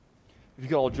If you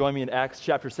could all join me in Acts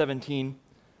chapter 17.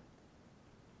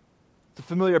 It's a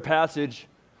familiar passage.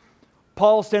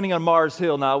 Paul standing on Mars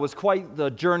Hill now. It was quite the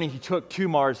journey he took to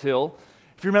Mars Hill.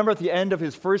 If you remember, at the end of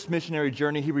his first missionary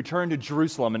journey, he returned to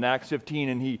Jerusalem in Acts 15,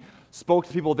 and he spoke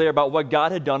to people there about what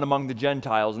God had done among the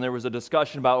Gentiles. And there was a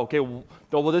discussion about, okay,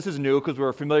 well this is new because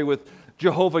we're familiar with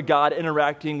Jehovah God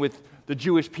interacting with the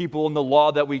Jewish people and the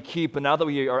law that we keep. And now that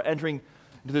we are entering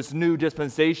into this new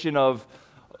dispensation of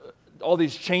all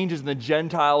these changes, and the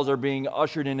Gentiles are being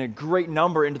ushered in a great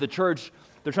number into the church,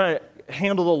 they're trying to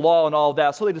handle the law and all of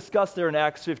that. So they discussed there in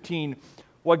Acts 15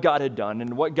 what God had done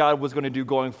and what God was going to do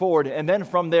going forward. And then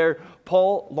from there,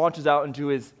 Paul launches out into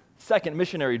his second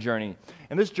missionary journey.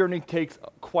 And this journey takes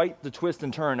quite the twist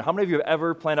and turn. How many of you have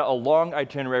ever planned out a long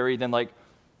itinerary, then like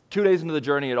 2 days into the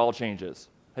journey, it all changes?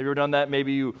 Have you ever done that?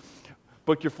 Maybe you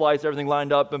booked your flights, everything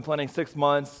lined up, been planning 6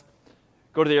 months,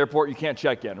 go to the airport, you can't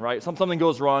check in, right? Something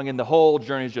goes wrong and the whole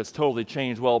journey is just totally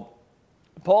changed. Well,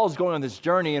 Paul is going on this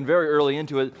journey, and very early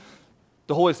into it,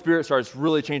 the Holy Spirit starts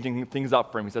really changing things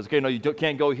up for him. He says, okay, no, you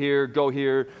can't go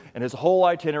here, and his whole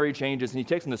itinerary changes, and he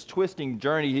takes on this twisting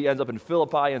journey. He ends up in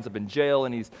Philippi, ends up in jail,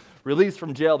 and he's released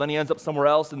from jail. Then he ends up somewhere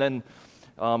else, and then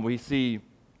we see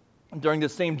during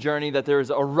this same journey that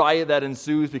there's a riot that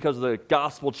ensues because of the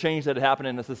gospel change that had happened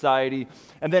in the society.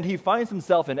 And then he finds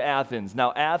himself in Athens.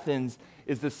 Now, Athens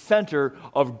is the center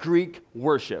of Greek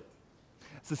worship.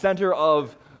 It's the center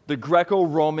of the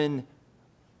Greco-Roman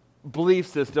belief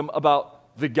system about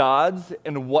the gods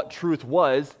and what truth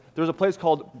was. There was a place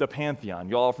called the Pantheon.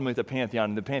 You all are familiar with the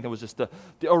Pantheon. And the Pantheon was just the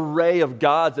array of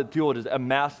gods that people would just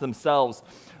amass themselves.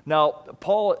 Now,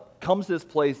 Paul comes to this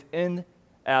place in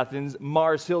Athens,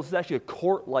 Mars Hill. This is actually a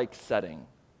court-like setting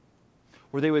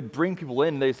where they would bring people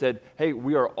in and they said, hey,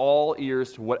 we are all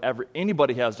ears to whatever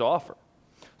anybody has to offer.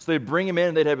 So they'd bring him in,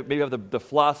 and they'd maybe have the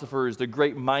philosophers, the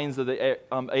great minds of the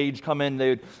age come in.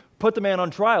 They'd put the man on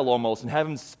trial almost and have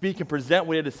him speak and present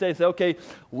what he had to say. Say, okay,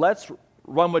 let's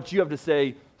run what you have to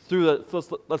say through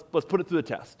let's put it through the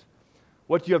test.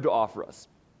 What do you have to offer us?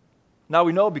 Now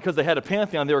we know because they had a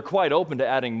pantheon, they were quite open to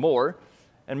adding more,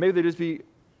 and maybe they'd just be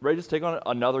ready to take on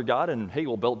another god, and hey,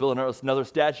 we'll build another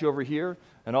statue over here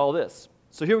and all this.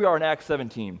 So here we are in Acts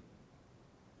 17.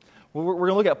 We're going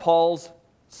to look at Paul's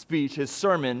speech, his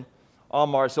sermon on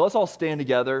Mars. So let's all stand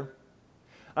together.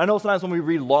 I know sometimes when we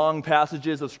read long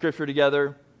passages of Scripture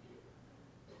together,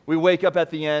 we wake up at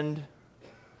the end,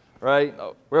 right?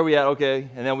 Where are we at? Okay.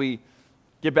 And then we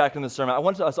get back in the sermon. I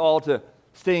want us all to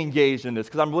stay engaged in this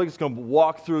because I'm really just going to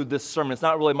walk through this sermon. It's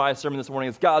not really my sermon this morning.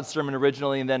 It's God's sermon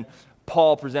originally, and then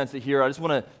Paul presents it here. I just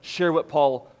want to share what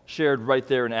Paul shared right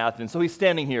there in Athens. So he's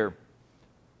standing here.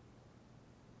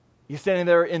 He's standing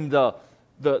there in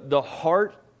the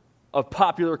heart of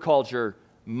popular culture,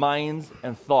 minds,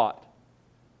 and thought.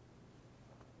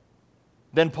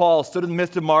 Then Paul stood in the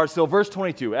midst of Mars Hill. Verse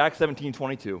 22, Acts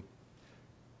 17:22.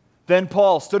 Then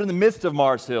Paul stood in the midst of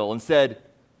Mars Hill and said,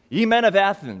 Ye men of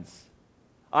Athens,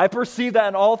 I perceive that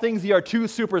in all things ye are too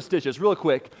superstitious. Real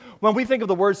quick, when we think of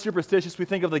the word superstitious, we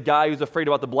think of the guy who's afraid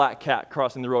about the black cat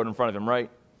crossing the road in front of him, right?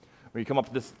 When you come up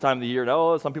to this time of the year,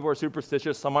 some people are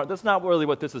superstitious, some aren't. That's not really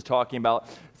what this is talking about.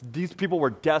 These people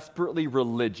were desperately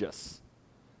religious.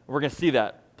 We're going to see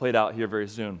that played out here very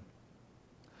soon.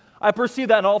 I perceive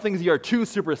that in all things ye are too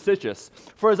superstitious.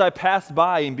 For as I passed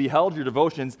by and beheld your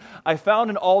devotions, I found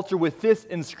an altar with this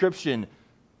inscription,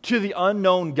 To the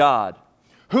unknown God.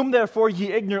 Whom therefore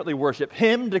ye ignorantly worship,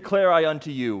 him declare I unto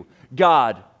you,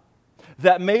 God,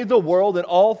 that made the world and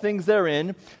all things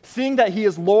therein, seeing that he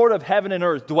is Lord of heaven and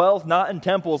earth, dwelleth not in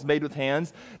temples made with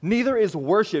hands, neither is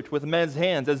worshipped with men's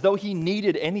hands, as though he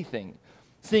needed anything,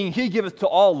 seeing he giveth to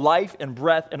all life and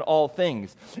breath and all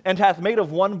things, and hath made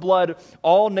of one blood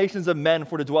all nations of men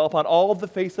for to dwell upon all the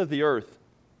face of the earth,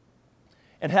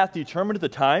 and hath determined the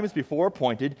times before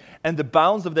appointed, and the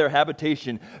bounds of their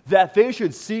habitation, that they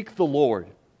should seek the Lord,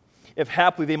 if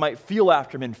haply they might feel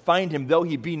after him and find him, though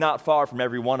he be not far from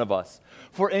every one of us.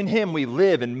 For in him we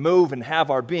live and move and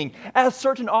have our being, as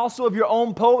certain also of your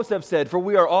own poets have said, for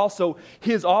we are also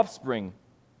his offspring.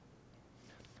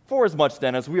 Forasmuch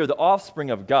then as we are the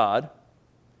offspring of God,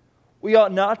 we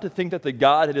ought not to think that the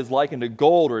Godhead is likened to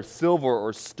gold or silver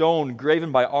or stone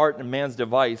graven by art and man's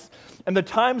device. And the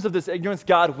times of this ignorance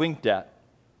God winked at,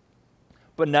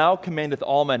 but now commandeth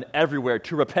all men everywhere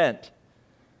to repent,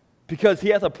 because he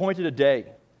hath appointed a day,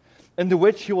 in the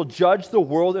which he will judge the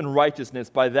world in righteousness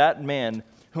by that man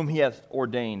whom he hath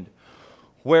ordained,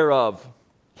 whereof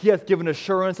he hath given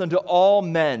assurance unto all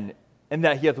men, and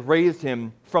that he hath raised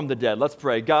him from the dead. Let's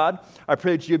pray. God, I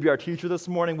pray that you be our teacher this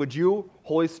morning. Would you,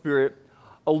 Holy Spirit,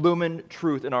 illumine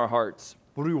truth in our hearts?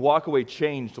 Would we walk away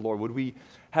changed, Lord? Would we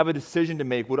have a decision to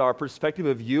make. Would our perspective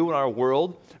of you and our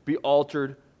world be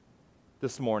altered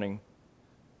this morning?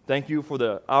 Thank you for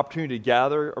the opportunity to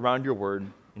gather around your word.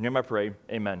 In your name I pray,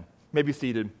 amen. You may be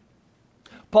seated.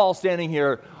 Paul standing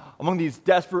here among these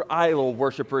desperate idol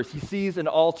worshipers, he sees an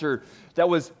altar that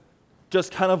was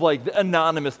just kind of like the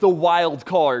anonymous, the wild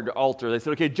card altar. They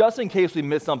said, okay, just in case we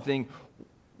miss something,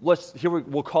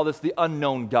 we'll call this the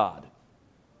unknown God,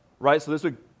 right? So this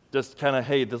would just kind of,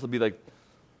 hey, this will be like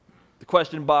the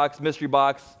question box, mystery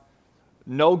box.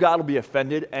 No God will be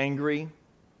offended, angry.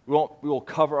 We will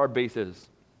cover our bases.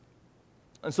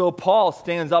 And so Paul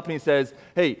stands up and he says,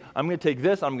 hey, I'm going to take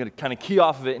this, I'm going to kind of key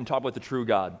off of it and talk about the true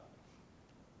God.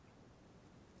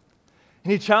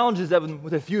 And he challenges them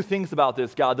with a few things about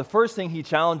this God. The first thing he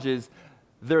challenges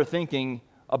their thinking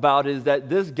about is that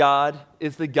this God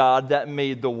is the God that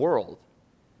made the world.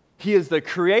 He is the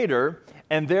creator,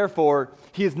 and therefore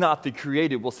he is not the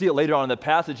created. We'll see it later on in the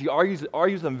passage. He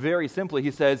argues them very simply.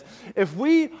 He says, if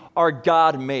we are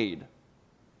God-made,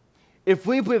 if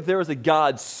we believe there is a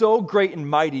God so great and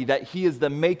mighty that he is the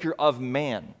maker of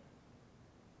man,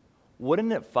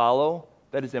 wouldn't it follow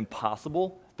that it's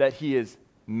impossible that he is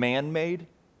man-made?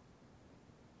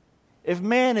 If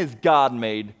man is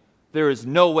God-made, there is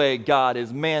no way God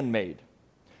is man-made.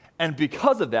 And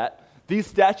because of that, these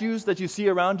statues that you see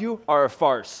around you are a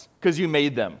farce because you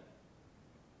made them.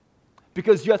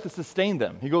 Because you have to sustain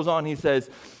them. He goes on, he says,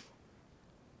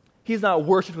 he's not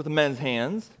worshipped with men's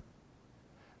hands.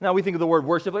 Now we think of the word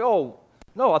worship like, oh,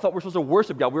 no, I thought we're supposed to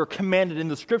worship God. We were commanded in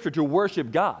the scripture to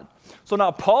worship God. So now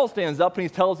Paul stands up and he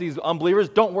tells these unbelievers,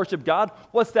 don't worship God.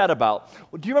 What's that about?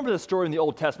 Well, do you remember the story in the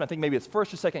Old Testament? I think maybe it's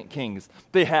 1st or 2nd Kings.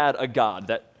 They had a God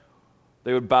that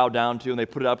they would bow down to and they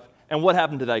put it up. And what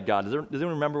happened to that God? Does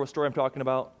anyone remember what story I'm talking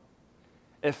about?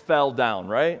 It fell down,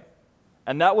 right?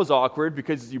 And that was awkward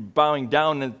because you're bowing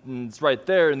down and it's right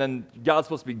there, and then God's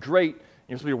supposed to be great, and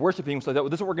you're supposed to be worshiping him. So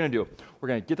this is what we're going to do. We're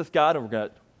going to get this God and we're going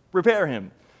to repair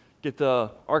him. Get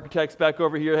the architects back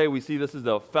over here. Hey, we see this is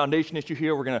the foundation issue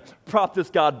here. We're going to prop this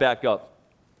God back up.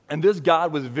 And this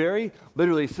God was very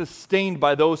literally sustained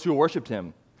by those who worshiped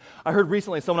him. I heard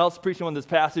recently someone else preaching on this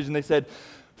passage, and they said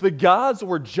the gods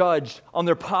were judged on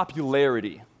their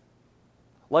popularity.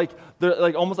 Like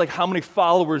almost like how many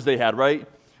followers they had, right?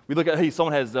 We look at, hey,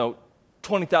 someone has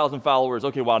 20,000 followers.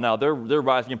 Okay, wow, now they're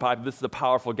rising in popularity. This is a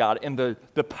powerful God. And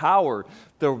the power,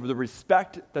 the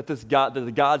respect that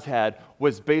the gods had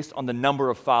was based on the number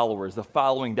of followers, the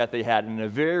following that they had. And in a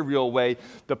very real way,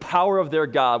 the power of their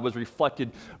God was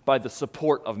reflected by the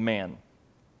support of man.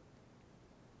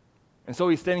 And so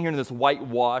he's standing here in this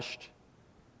whitewashed,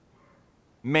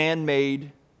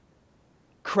 man-made,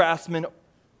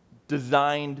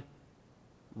 craftsman-designed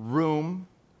room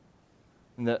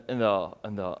in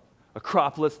the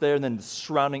Acropolis there, and then the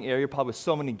surrounding area, probably with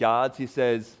so many gods. He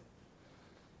says,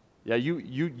 yeah,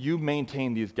 you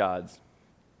maintain these gods.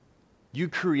 You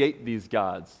create these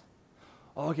gods.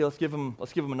 Oh, okay, let's give them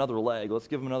another leg. Let's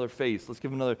give them another face. Let's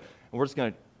give them another, and we're just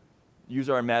going to use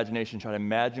our imagination, try to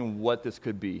imagine what this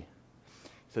could be. He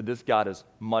said, this God is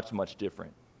much, much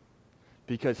different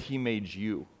because he made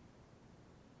you,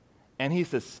 and he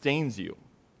sustains you.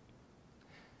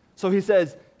 So he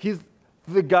says, he's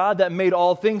the God that made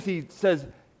all things. He says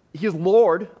he is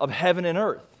Lord of heaven and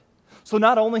earth. So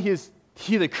not only is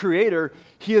he the creator,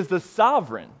 he is the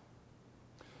sovereign.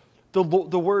 The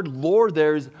word Lord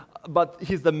there is, but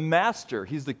he's the master,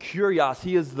 he's the kurios,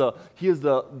 he is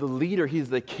the leader, he's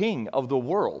the king of the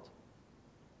world.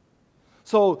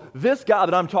 So this God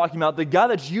that I'm talking about, the God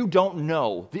that you don't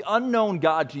know, the unknown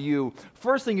God to you,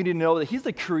 first thing you need to know that he's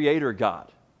the creator God.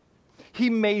 He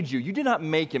made you. You did not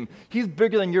make him. He's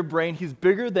bigger than your brain. He's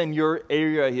bigger than your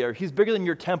area here. He's bigger than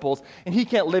your temples, and he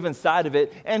can't live inside of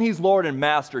it. And he's Lord and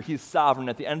Master. He's sovereign.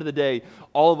 At the end of the day,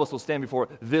 all of us will stand before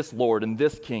this Lord and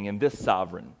this King and this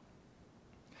sovereign.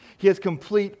 He has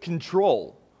complete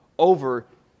control over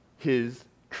his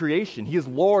creation. He is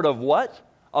Lord of what?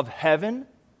 Of heaven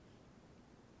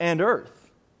and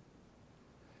earth.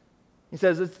 He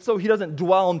says, so he doesn't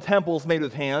dwell in temples made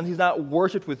with hands. He's not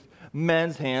worshipped with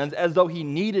men's hands as though he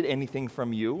needed anything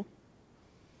from you,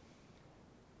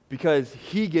 because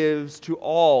he gives to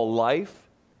all life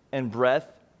and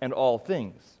breath and all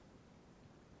things.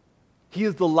 He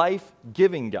is the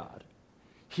life-giving God.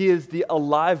 He is the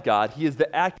alive God. He is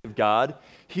the active God.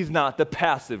 He's not the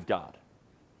passive God.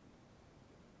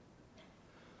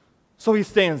 So he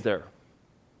stands there.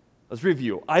 Let's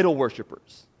review. Idol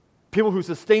worshipers, people who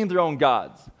sustain their own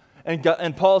gods.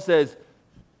 And Paul says,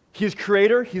 he's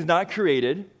creator, he's not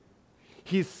created.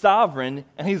 He's sovereign,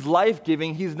 and he's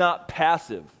life-giving, he's not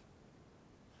passive.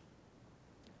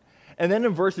 And then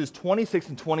in verses 26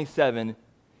 and 27,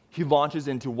 he launches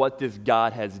into what this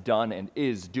God has done and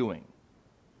is doing.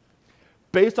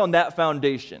 Based on that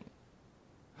foundation.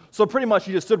 So pretty much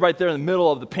he just stood right there in the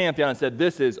middle of the pantheon and said,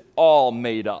 this is all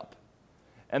made up.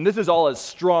 And this is all as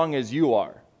strong as you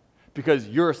are because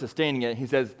you're sustaining it. He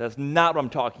says, that's not what I'm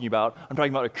talking about. I'm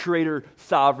talking about a creator,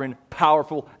 sovereign,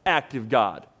 powerful, active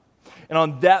God. And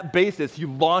on that basis, he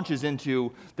launches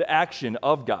into the action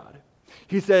of God.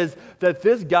 He says that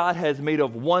this God has made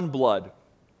of one blood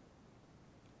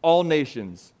all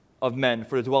nations of men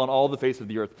for to dwell on all the face of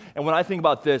the earth. And when I think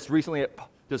about this, recently it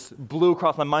just blew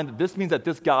across my mind that this means that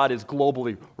this God is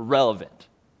globally relevant.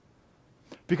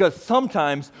 Because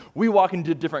sometimes we walk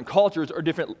into different cultures or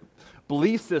different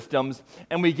belief systems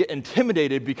and we get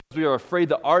intimidated because we are afraid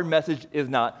that our message is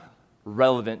not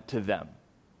relevant to them.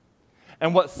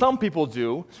 And what some people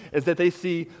do is that they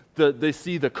see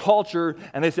the culture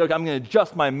and they say, okay, I'm going to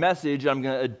adjust my message and I'm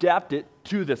going to adapt it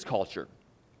to this culture.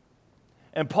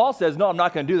 And Paul says, no, I'm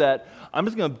not going to do that. I'm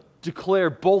just going to declare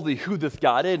boldly who this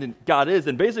God is.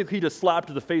 And basically, he just slapped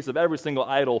to the face of every single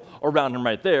idol around him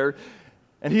right there.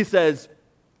 And he says,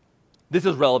 this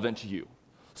is relevant to you.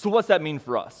 So what's that mean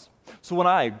for us? So when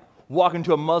I walk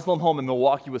into a Muslim home in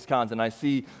Milwaukee, Wisconsin, I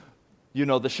see, the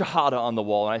Shahada on the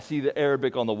wall, and I see the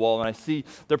Arabic on the wall, and I see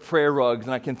the prayer rugs,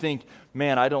 and I can think,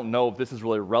 man, I don't know if this is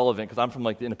really relevant because I'm from the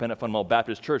Independent Fundamental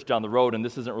Baptist Church down the road, and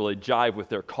this doesn't really jive with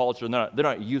their culture, and they're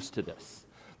not used to this.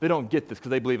 They don't get this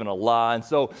because they believe in Allah. And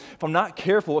so if I'm not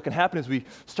careful, what can happen is we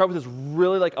start with this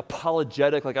really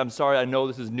apologetic, I'm sorry, I know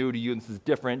this is new to you and this is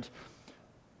different.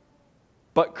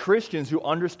 But Christians who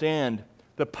understand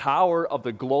the power of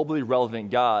the globally relevant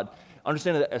God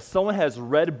understand that as someone has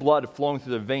red blood flowing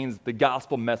through their veins, the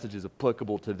gospel message is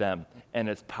applicable to them, and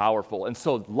it's powerful. And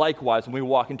so likewise, when we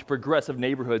walk into progressive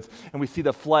neighborhoods and we see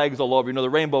the flags all over, the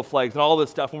rainbow flags and all this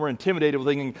stuff, and we're intimidated, we're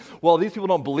thinking, well, these people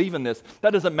don't believe in this.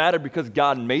 That doesn't matter because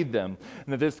God made them,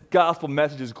 and that this gospel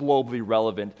message is globally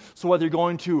relevant. So whether you're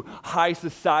going to high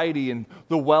society and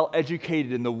the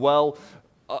well-educated and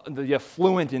the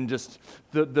affluent and just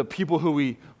the people who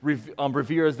we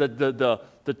revere as the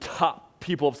top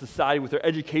people of society with their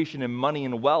education and money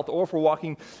and wealth, or if we're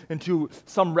walking into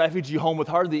some refugee home with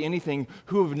hardly anything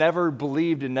who have never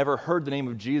believed and never heard the name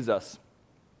of Jesus.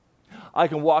 I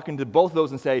can walk into both of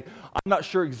those and say, I'm not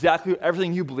sure exactly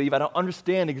everything you believe. I don't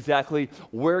understand exactly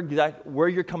where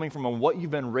you're coming from and what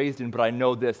you've been raised in, but I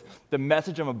know this. The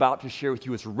message I'm about to share with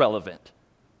you is relevant,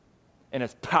 and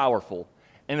it's powerful,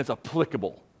 and it's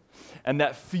applicable. And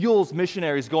that fuels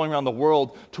missionaries going around the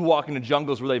world to walk into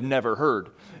jungles where they've never heard.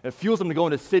 It fuels them to go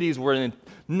into cities where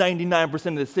 99%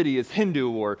 of the city is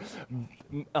Hindu or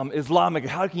Islamic.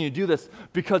 How can you do this?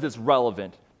 Because it's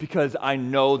relevant. Because I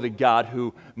know the God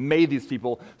who made these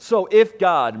people. So if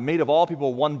God made of all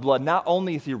people one blood, not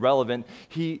only is he relevant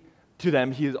to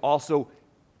them, he is also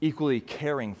equally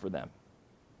caring for them.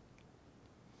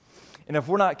 And if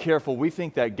we're not careful, we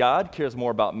think that God cares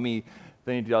more about me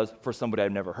than he does for somebody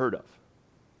I've never heard of.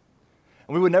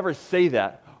 And we would never say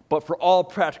that, but for all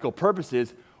practical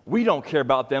purposes, we don't care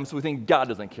about them, so we think God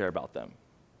doesn't care about them.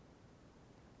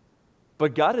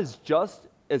 But God is just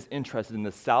as interested in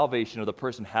the salvation of the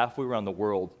person halfway around the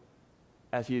world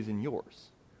as he is in yours.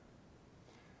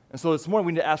 And so this morning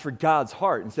we need to ask for God's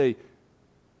heart and say,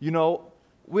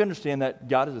 we understand that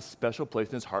God has a special place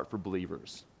in his heart for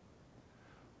believers.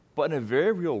 But in a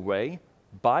very real way,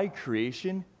 by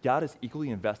creation, God is equally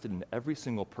invested in every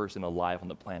single person alive on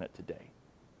the planet today.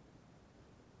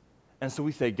 And so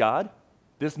we say, God,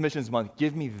 this missions month,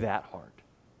 give me that heart.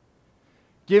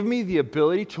 Give me the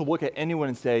ability to look at anyone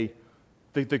and say,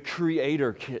 the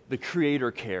creator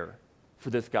care for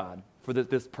this God, for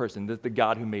this person, the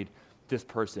God who made this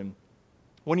person.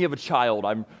 When you have a child,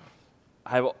 I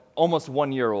have almost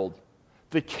 1 year old.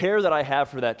 The care that I have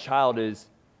for that child is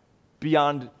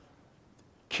beyond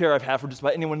care I've had for just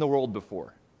about anyone in the world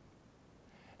before.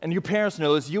 And your parents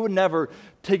know this. You would never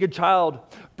take a child,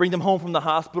 bring them home from the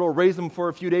hospital, raise them for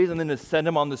a few days, and then just send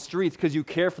them on the streets because you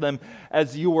care for them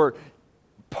as you were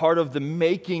part of the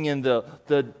making and the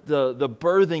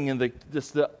birthing and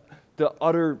the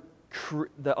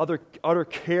utter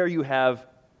care you have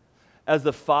as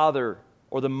the father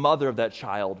or the mother of that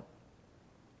child.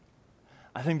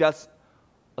 I think that's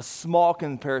a small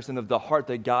comparison of the heart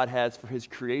that God has for his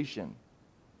creation.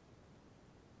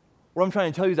 What I'm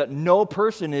trying to tell you is that no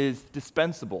person is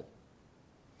dispensable.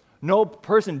 No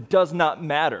person does not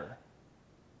matter.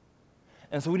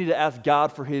 And so we need to ask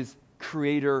God for his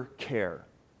creator care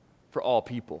for all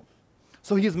people.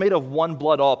 So he is made of one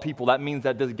blood, all people. That means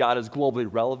that this God is globally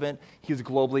relevant. He is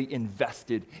globally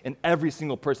invested in every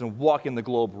single person walking the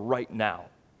globe right now.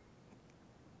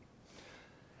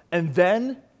 And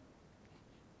then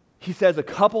he says a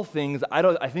couple things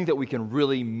I think that we can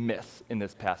really miss in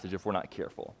this passage if we're not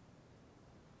careful.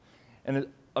 And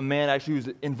a man actually who's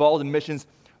involved in missions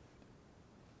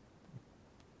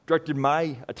directed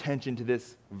my attention to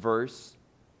this verse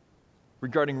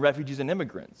regarding refugees and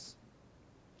immigrants.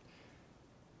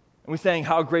 And we sang,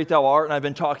 "How Great Thou Art," and I've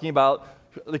been talking about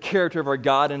the character of our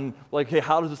God and like, hey,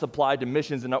 how does this apply to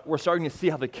missions? And we're starting to see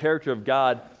how the character of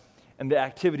God and the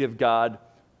activity of God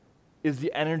is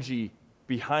the energy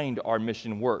behind our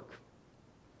mission work.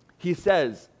 He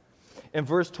says in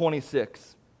verse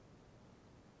 26,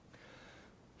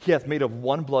 "He hath made of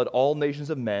one blood all nations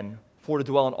of men, for to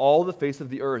dwell on all the face of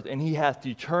the earth, and he hath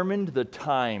determined the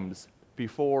times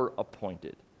before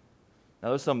appointed." Now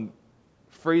there's some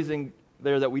phrasing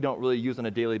there that we don't really use on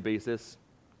a daily basis.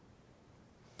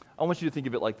 I want you to think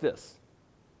of it like this.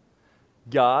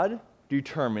 God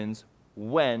determines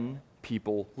when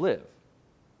people live.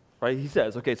 Right? He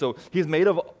says, okay, so he's made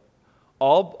of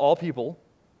all people.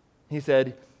 He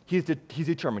said he's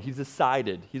determined, he's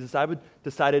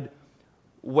decided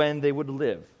when they would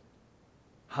live.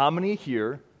 How many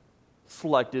here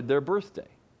selected their birthday?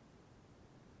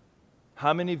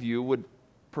 How many of you would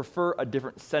prefer a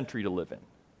different century to live in?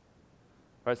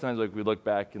 Right? Sometimes like we look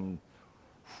back and,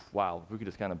 wow, we could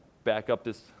just kind of back up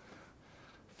this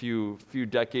few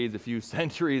decades, a few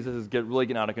centuries. This is really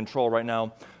getting out of control right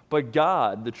now. But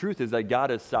God, the truth is that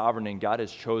God is sovereign and God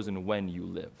has chosen when you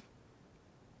live.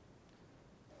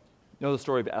 You know the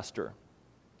story of Esther,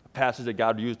 a passage that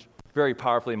God used very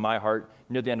powerfully in my heart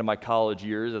near the end of my college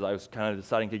years as I was kind of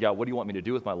deciding, okay, God, what do you want me to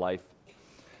do with my life?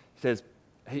 He says,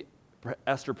 hey,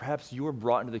 Esther, perhaps you were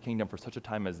brought into the kingdom for such a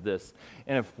time as this.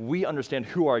 And if we understand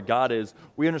who our God is,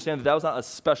 we understand that was not a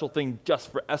special thing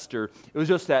just for Esther. It was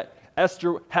just that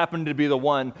Esther happened to be the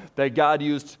one that God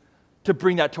used to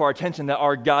bring that to our attention, that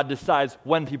our God decides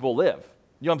when people live.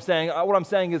 You know what I'm saying? What I'm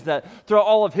saying is that throughout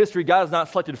all of history, God has not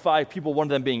selected 5 people, one of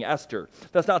them being Esther.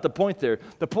 That's not the point there.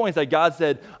 The point is that God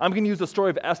said, I'm going to use the story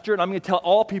of Esther, and I'm going to tell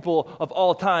all people of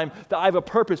all time that I have a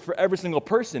purpose for every single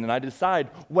person, and I decide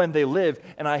when they live,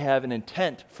 and I have an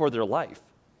intent for their life.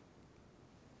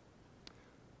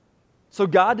 So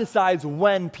God decides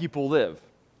when people live.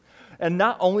 And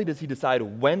not only does he decide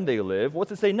when they live,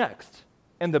 what's it say next?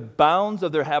 And the bounds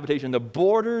of their habitation, the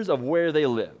borders of where they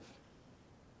live.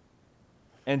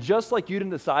 And just like you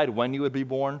didn't decide when you would be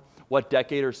born, what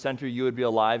decade or century you would be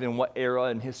alive in, what era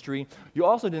in history, you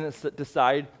also didn't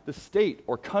decide the state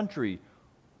or country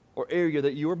or area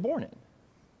that you were born in.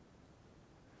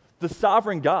 The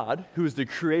sovereign God, who is the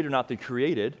creator, not the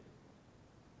created,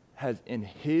 has in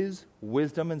his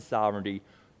wisdom and sovereignty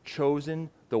chosen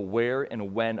the where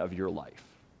and when of your life.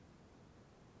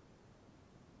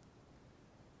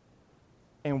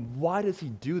 And why does he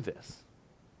do this?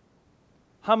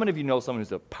 How many of you know someone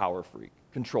who's a power freak,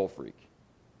 control freak?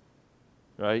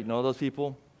 Right? You know those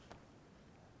people?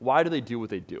 Why do they do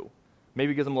what they do?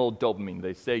 Maybe it gives them a little dopamine.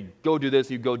 They say, go do this,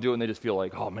 you go do it, and they just feel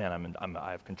like, oh man,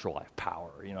 I have control, I have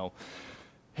power, you know.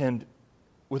 And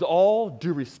with all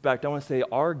due respect, I want to say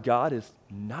our God is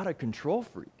not a control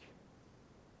freak.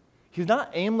 He's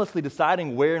not aimlessly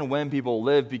deciding where and when people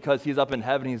live because he's up in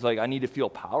heaven. He's like, I need to feel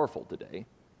powerful today.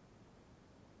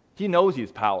 He knows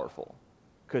he's powerful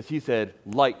because he said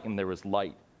light and there was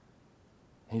light.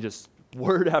 And he just,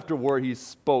 word after word he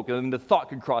spoke, and the thought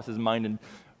could cross his mind in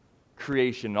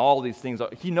creation, all these things.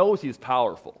 He knows he's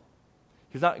powerful.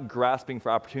 He's not grasping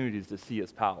for opportunities to see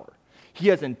his power. He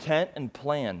has intent and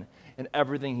plan in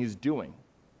everything he's doing.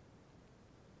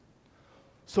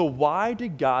 So why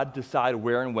did God decide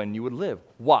where and when you would live?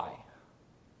 Why?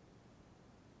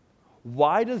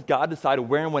 Why does God decide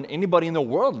where and when anybody in the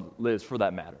world lives, for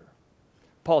that matter?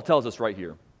 Paul tells us right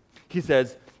here. He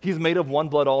says, he's made of one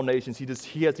blood all nations.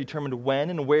 He has determined when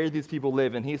and where these people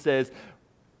live. And he says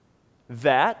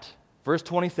that, verse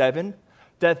 27,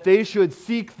 that they should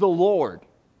seek the Lord.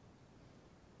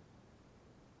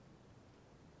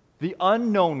 The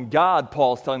unknown God,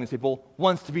 Paul's telling these people,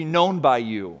 wants to be known by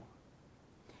you.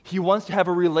 He wants to have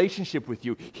a relationship with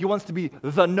you. He wants to be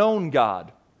the known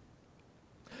God.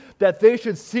 That they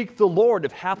should seek the Lord,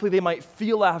 if haply they might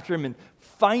feel after him and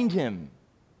find him.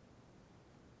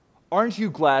 Aren't you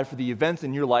glad for the events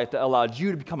in your life that allowed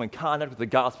you to become in contact with the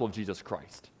gospel of Jesus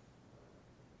Christ?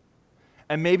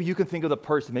 And maybe you can think of the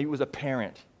person. Maybe it was a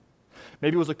parent.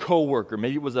 Maybe it was a coworker.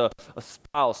 Maybe it was a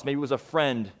spouse. Maybe it was a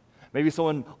friend. Maybe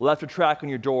someone left a track on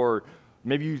your door.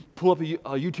 Maybe you pull up a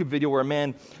YouTube video where a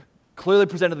man clearly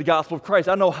presented the gospel of Christ.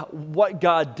 I don't know what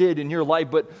God did in your life,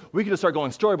 but we can just start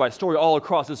going story by story all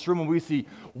across this room, and we see,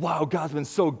 wow, God's been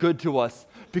so good to us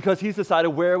because he's decided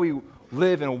where we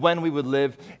live and when we would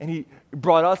live, and he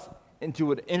brought us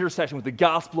into an intersection with the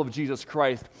gospel of Jesus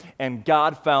Christ, and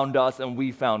God found us and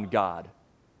we found God.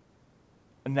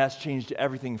 And that's changed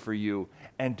everything for you.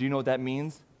 And do you know what that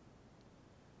means?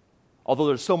 Although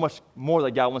there's so much more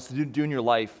that God wants to do in your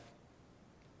life,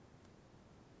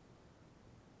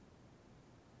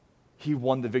 He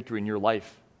won the victory in your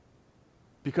life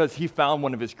because He found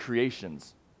one of His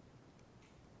creations.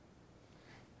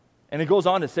 And it goes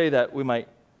on to say that we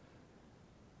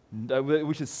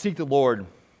should seek the Lord.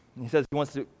 And He says He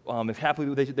wants to, if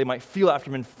happily they might feel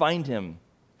after Him and find Him.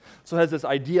 So it has this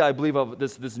idea, I believe, of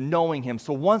this knowing Him.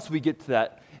 So once we get to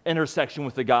that intersection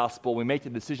with the gospel, we make the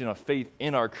decision of faith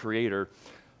in our Creator,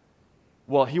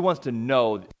 well, He wants to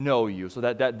know you. So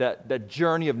that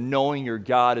journey of knowing your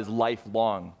God is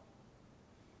lifelong.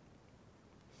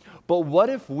 But what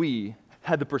if we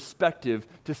had the perspective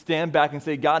to stand back and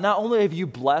say, God, not only have you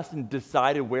blessed and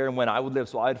decided where and when I would live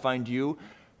so I'd find you,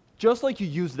 just like you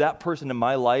used that person in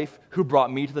my life who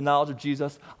brought me to the knowledge of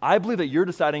Jesus, I believe that you're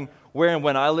deciding where and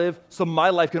when I live so my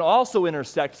life can also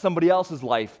intersect somebody else's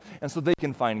life and so they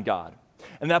can find God.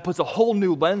 And that puts a whole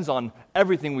new lens on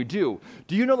everything we do.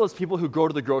 Do you know those people who go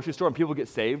to the grocery store and people get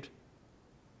saved?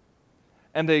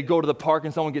 And they go to the park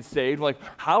and someone gets saved? Like,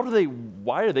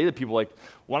 why are they the people? Like,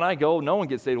 when I go, no one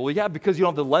gets saved. Well, yeah, because you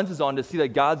don't have the lenses on to see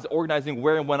that God's organizing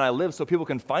where and when I live so people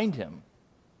can find Him.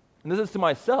 And this is to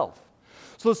myself.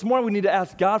 So this morning we need to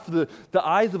ask God for the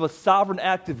eyes of a sovereign,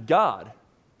 active God.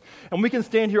 And we can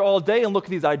stand here all day and look at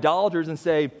these idolaters and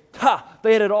say,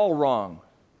 they had it all wrong.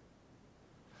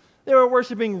 They were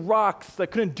worshiping rocks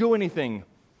that couldn't do anything.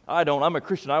 I'm a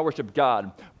Christian, I worship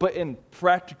God. But in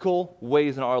practical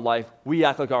ways in our life, we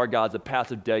act like our God's a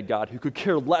passive, dead God who could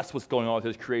care less what's going on with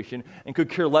His creation and could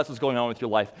care less what's going on with your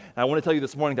life. And I want to tell you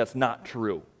this morning that's not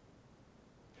true.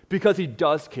 Because He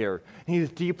does care. And He's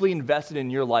deeply invested in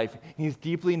your life. And He's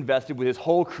deeply invested with His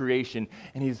whole creation.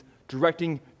 And He's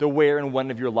directing the where and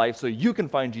when of your life so you can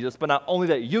find Jesus. But not only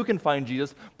that you can find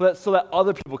Jesus, but so that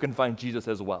other people can find Jesus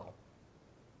as well.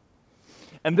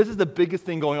 And this is the biggest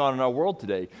thing going on in our world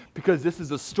today. Because this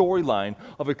is a storyline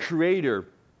of a creator,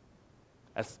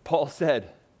 as Paul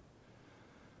said,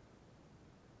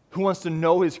 who wants to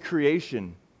know His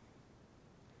creation.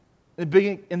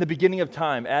 In the beginning of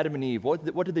time, Adam and Eve, what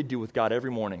did they do with God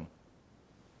every morning?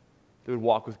 They would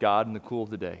walk with God in the cool of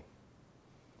the day.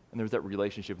 And there was that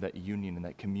relationship, that union, and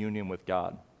that communion with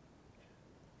God.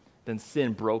 Then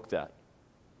sin broke that.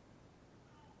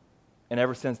 And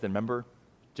ever since then, remember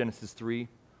Genesis 3,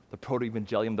 the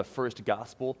proto-evangelium, the first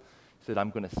gospel, said,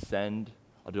 I'm going to send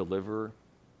a deliverer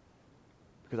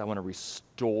because I want to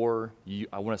restore you.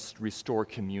 I want to restore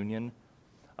communion.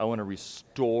 I want to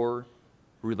restore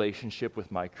relationship with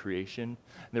my creation. And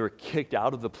they were kicked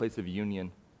out of the place of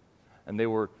union, and they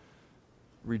were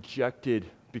rejected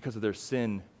because of their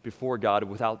sin before God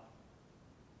without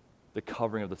the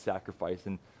covering of the sacrifice.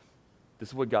 And this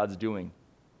is what God's doing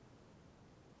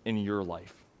in your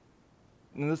life.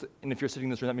 And if you're sitting in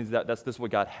this room, that means this is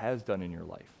what God has done in your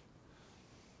life.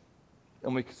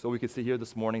 And so we could sit here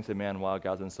this morning and say, man, wow,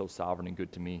 God's been so sovereign and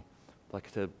good to me. Like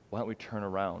I said, why don't we turn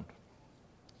around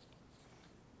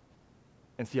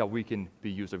and see how we can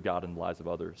be used of God in the lives of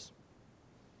others?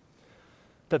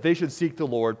 That they should seek the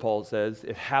Lord, Paul says,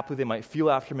 if haply they might feel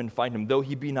after Him and find Him, though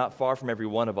He be not far from every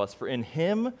one of us. For in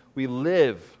Him we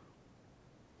live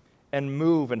and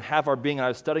move and have our being. And I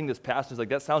was studying this passage, like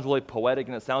that sounds really poetic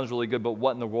and it sounds really good, but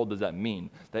what in the world does that mean?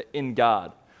 That in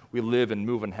God we live and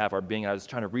move and have our being. And I was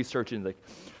trying to research it,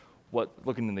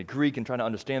 looking in the Greek and trying to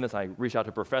understand this. I reached out to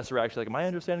a professor actually, am I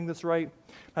understanding this right?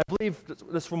 I believe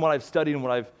this from what I've studied and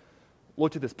what I've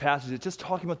looked at this passage, it's just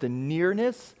talking about the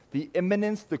nearness, the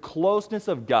imminence, the closeness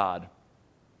of God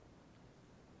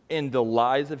in the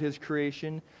lives of His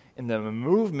creation, in the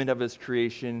movement of His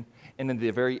creation, and in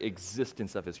the very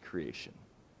existence of His creation.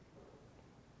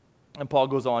 And Paul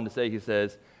goes on to say, he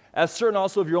says, as certain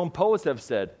also of your own poets have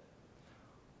said,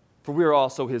 for we are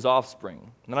also His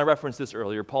offspring. And I referenced this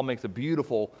earlier. Paul makes a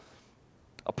beautiful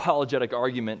apologetic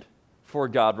argument for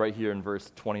God right here in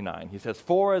verse 29. He says,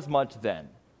 for as much then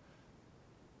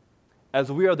as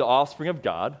we are the offspring of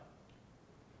God,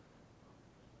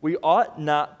 we ought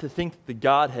not to think that the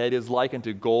Godhead is like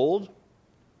unto gold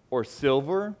or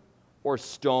silver or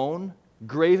stone,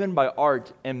 graven by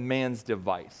art and man's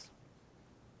device.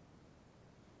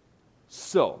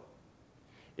 So,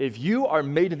 if you are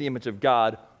made in the image of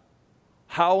God,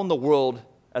 how in the world,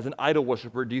 as an idol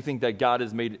worshiper, do you think that God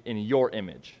is made in your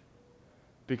image?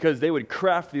 Because they would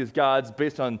craft these gods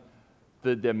based on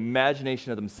the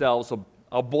imagination of themselves. So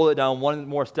I'll boil it down one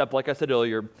more step. Like I said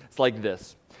earlier, it's like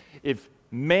this. If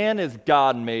man is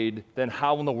God-made, then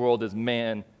how in the world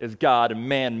is God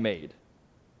man-made?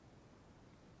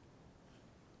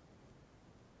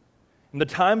 In the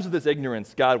times of this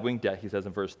ignorance, God winked at, he says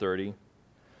in verse 30.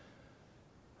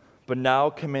 But now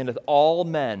commandeth all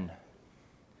men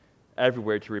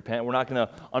everywhere to repent. We're not going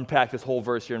to unpack this whole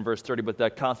verse here in verse 30, but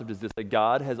that concept is this, that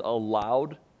God has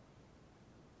allowed,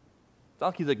 it's not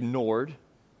like he's ignored,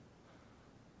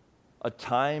 a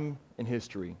time in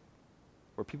history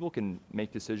where people can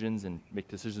make decisions and make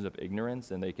decisions of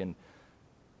ignorance, and they can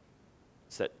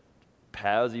set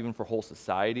paths even for whole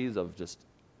societies of just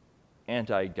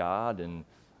anti-God and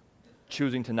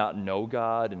choosing to not know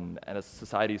God, and as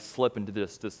societies slip into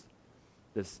this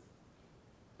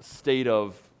state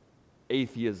of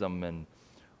atheism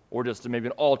or just maybe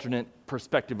an alternate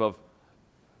perspective of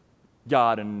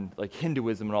God and like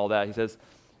Hinduism and all that. He says,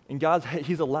 and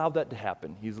he's allowed that to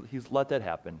happen. He's let that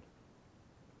happen.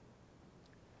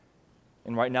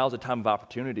 And right now is a time of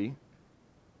opportunity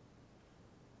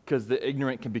because the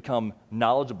ignorant can become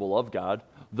knowledgeable of God.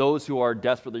 Those who are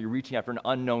desperately reaching after an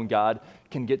unknown God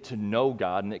can get to know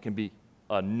God, and it can be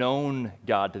a known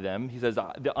God to them. He says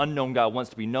the unknown God wants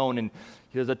to be known, and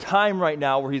there's a time right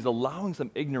now where he's allowing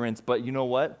some ignorance, but you know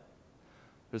what?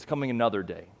 There's coming another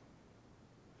day.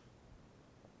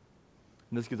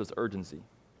 And this gives us urgency.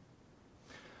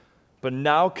 But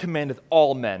now commandeth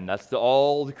all men, that's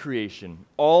all the creation,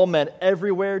 all men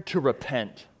everywhere to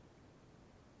repent.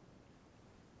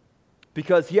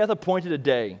 Because he hath appointed a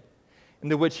day in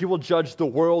the which he will judge the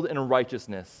world in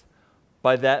righteousness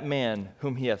by that man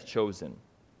whom he hath chosen,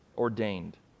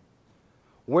 ordained,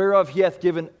 whereof he hath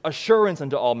given assurance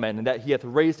unto all men, and that he hath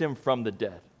raised him from the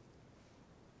dead.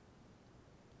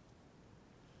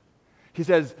 He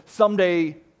says,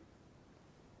 someday,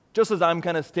 just as I'm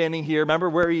kind of standing here, remember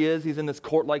where he is? He's in this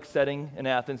court-like setting in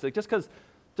Athens. Like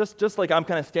just like I'm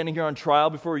kind of standing here on trial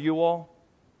before you all,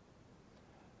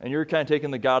 and you're kind of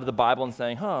taking the God of the Bible and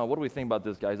saying, what do we think about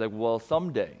this guy? He's like, well,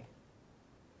 someday,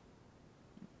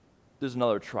 there's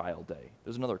another trial day.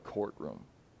 There's another courtroom.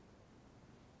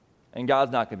 And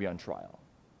God's not going to be on trial.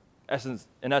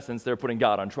 In essence, they're putting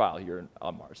God on trial here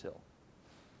on Mars Hill.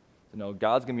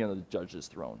 God's going to be on the judge's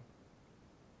throne.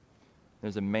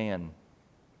 There's a man,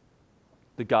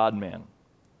 the God-man,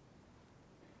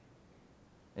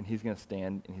 and he's going to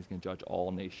stand and he's going to judge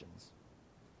all nations.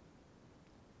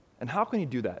 And how can he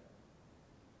do that?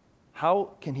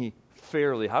 How can he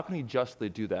justly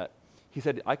do that? He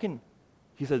said,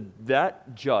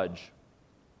 that judge,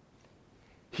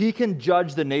 he can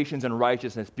judge the nations in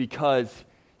righteousness because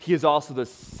he is also the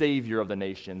Savior of the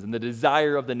nations. And the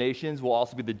desire of the nations will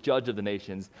also be the judge of the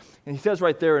nations. And he says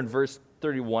right there in verse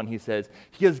 31, he says,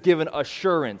 he has given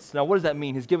assurance. Now, what does that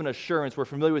mean? He's given assurance. We're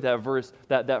familiar with that verse,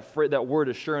 that word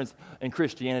assurance in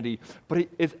Christianity. But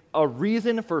it's a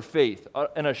reason for faith.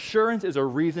 An assurance is a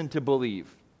reason to believe,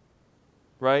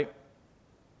 right?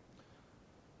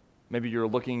 Maybe you're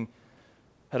looking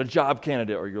at a job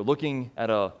candidate, or you're looking at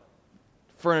a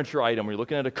furniture item, or you're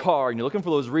looking at a car, and you're looking for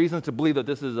those reasons to believe that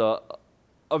this is a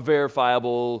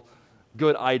verifiable,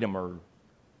 good item, or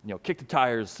kick the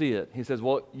tires, see it. He says,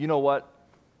 well, you know what?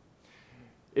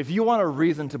 If you want a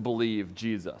reason to believe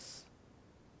Jesus,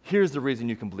 here's the reason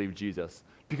you can believe Jesus.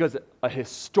 Because a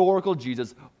historical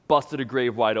Jesus busted a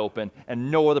grave wide open,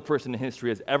 and no other person in history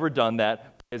has ever done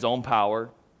that by his own power.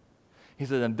 He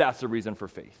says, and that's the reason for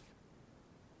faith.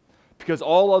 Because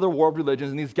all other world religions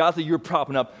and these gods that you're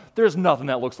propping up, there's nothing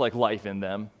that looks like life in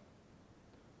them.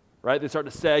 Right? They start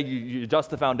to sag, you adjust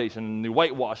the foundation, and you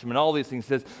whitewash them, and all these things. He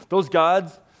says, those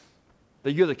gods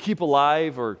that you have to keep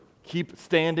alive or keep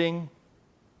standing,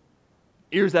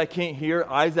 ears that can't hear,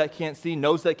 eyes that can't see,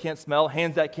 nose that can't smell,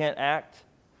 hands that can't act.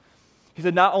 He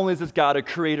said, not only is this God a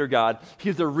creator God, he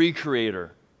is a recreator.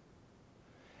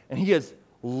 And he has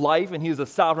life, and he is a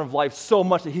sovereign of life so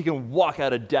much that he can walk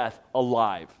out of death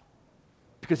alive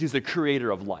because he's the creator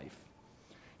of life.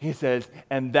 He says,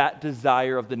 and that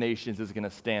desire of the nations is going to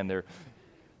stand there.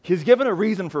 He's given a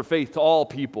reason for faith to all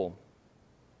people.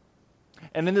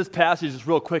 And in this passage, just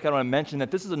real quick, I want to mention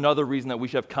that this is another reason that we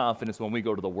should have confidence when we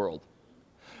go to the world.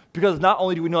 Because not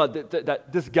only do we know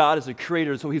that this God is a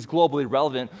creator, so he's globally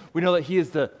relevant, we know that he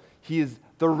is the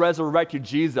resurrected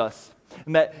Jesus.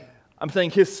 And that, I'm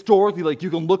saying historically, like you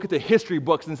can look at the history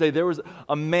books and say there was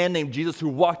a man named Jesus who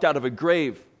walked out of a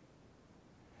grave.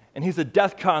 And he's a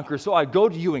death conqueror, so I go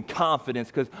to you in confidence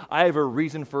because I have a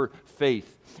reason for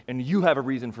faith. And you have a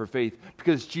reason for faith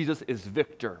because Jesus is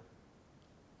victor.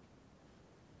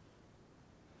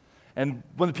 And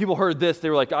when the people heard this, they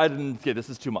were like, I didn't get this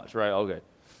is too much, right? Okay.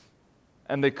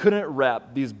 And they couldn't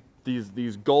wrap these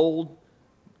gold,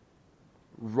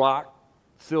 rock,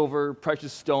 silver,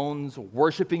 precious stones,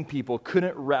 worshiping people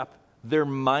couldn't wrap their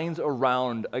minds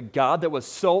around a God that was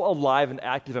so alive and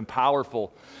active and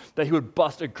powerful that he would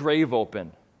bust a grave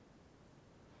open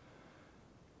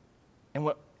and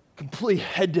went completely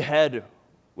head-to-head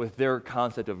with their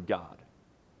concept of God.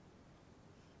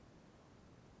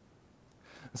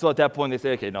 And so at that point, they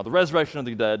say, okay, now the resurrection of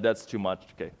the dead, that's too much.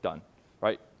 Okay, done,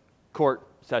 right? Court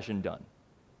session done.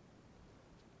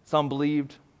 Some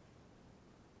believed,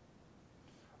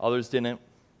 others didn't,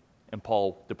 and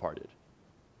Paul departed.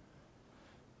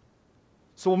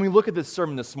 So when we look at this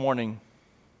sermon this morning,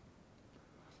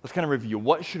 let's kind of review.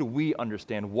 What should we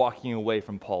understand walking away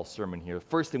from Paul's sermon here? The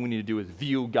first thing we need to do is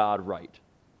view God right.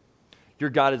 Your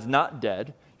God is not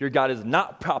dead. Your God is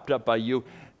not propped up by you.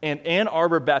 And Ann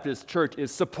Arbor Baptist Church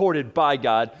is supported by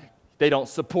God. They don't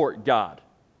support God.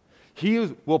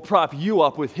 He will prop you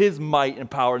up with his might and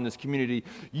power in this community.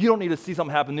 You don't need to see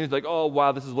something happen in the news like, oh,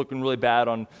 wow, this is looking really bad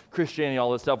on Christianity,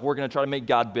 all this stuff. We're going to try to make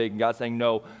God big. And God's saying,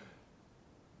 no,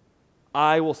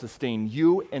 I will sustain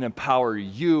you and empower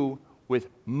you with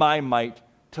my might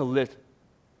to lift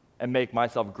and make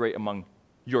myself great among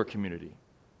your community.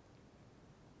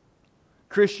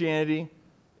 Christianity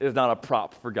is not a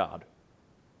prop for God.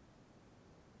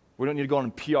 We don't need to go on a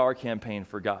PR campaign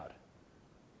for God.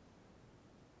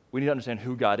 We need to understand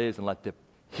who God is and let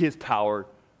his power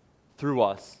through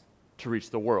us to reach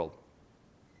the world.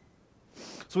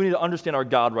 So we need to understand our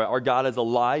God right. Our God is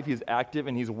alive, he's active,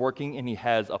 and he's working, and he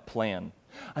has a plan.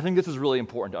 I think this is really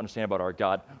important to understand about our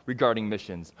God regarding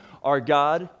missions. Our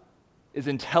God is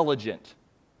intelligent.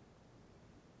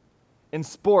 In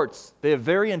sports, they have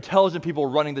very intelligent people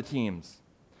running the teams,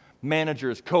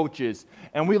 managers, coaches,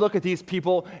 and we look at these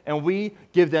people and we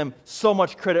give them so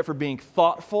much credit for being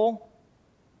thoughtful,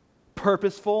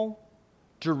 purposeful,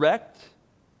 direct,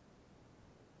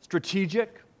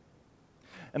 strategic.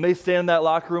 And they stand in that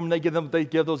locker room and they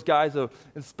give those guys an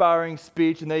inspiring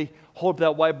speech, and they hold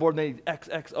up that whiteboard and they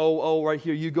XXOO right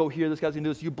here, you go here, this guy's gonna do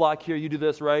this, you block here, you do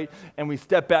this, right? And we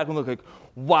step back and look like,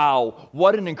 wow,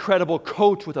 what an incredible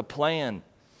coach with a plan.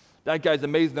 That guy's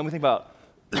amazing. Then we think about,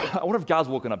 I wonder if God's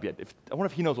woken up yet. I wonder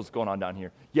if he knows what's going on down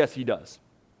here. Yes, he does.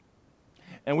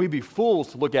 And we'd be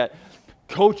fools to look at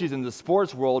coaches in the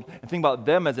sports world and think about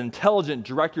them as intelligent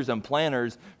directors and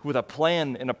planners with a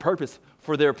plan and a purpose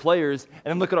for their players,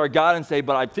 and then look at our God and say,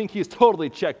 but I think he's totally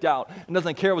checked out and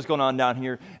doesn't care what's going on down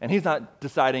here, and he's not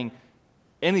deciding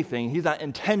anything. He's not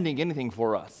intending anything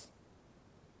for us.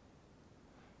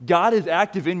 God is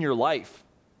active in your life.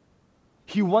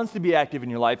 He wants to be active in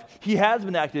your life. He has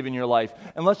been active in your life.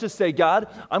 And let's just say, God,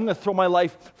 I'm going to throw my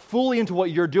life fully into what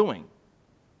you're doing.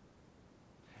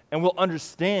 And we'll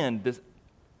understand this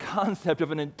concept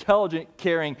of an intelligent,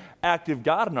 caring, active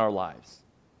God in our lives.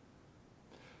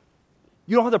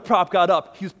 You don't have to prop God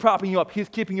up. He's propping you up. He's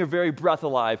keeping your very breath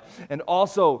alive. And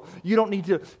also, you don't need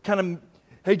to kind of,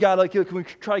 hey, God, can we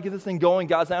try to get this thing going?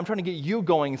 God's saying, I'm trying to get you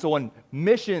going. So when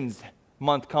missions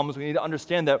month comes, we need to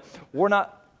understand that we're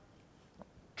not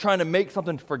trying to make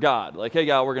something for God. Like, hey,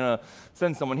 God, we're going to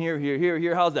send someone here, here, here,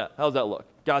 here. How's that? How's that look?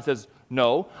 God says,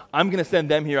 no, I'm going to send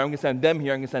them here. I'm going to send them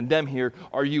here. I'm going to send them here.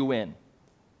 Are you in? And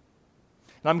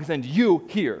I'm going to send you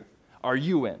here. Are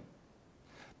you in?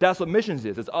 That's what missions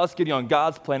is. It's us getting on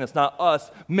God's plan. It's not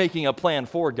us making a plan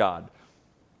for God.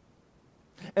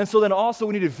 And so then also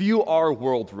we need to view our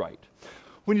world right.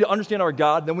 We need to understand our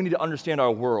God, then we need to understand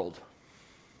our world.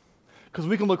 Because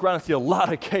we can look around and see a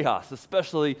lot of chaos,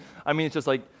 especially, it's just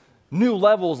like new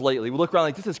levels lately. We look around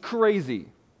like, this is crazy.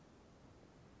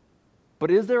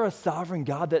 But is there a sovereign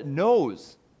God that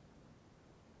knows?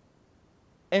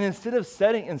 And instead of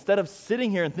sitting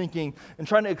here and thinking and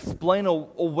trying to explain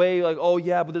away like, oh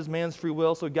yeah, but there's man's free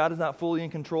will, so God is not fully in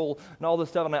control and all this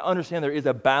stuff, and I understand there is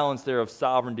a balance there of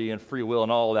sovereignty and free will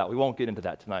and all of that. We won't get into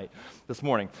that this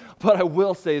morning. But I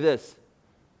will say this,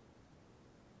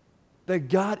 that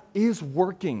God is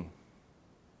working.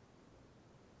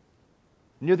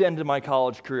 Near the end of my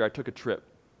college career, I took a trip.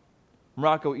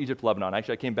 Morocco, Egypt, Lebanon.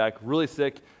 Actually, I came back really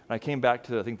sick, and I came back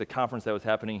to, the conference that was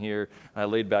happening here, and I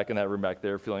laid back in that room back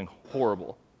there feeling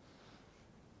horrible.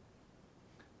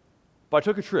 But I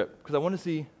took a trip because I wanted to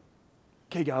see,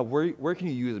 okay, God, where can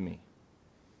you use me?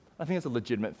 I think it's a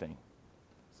legitimate thing.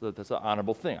 So that's an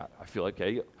honorable thing. I feel like,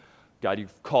 okay, God,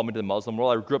 you've called me to the Muslim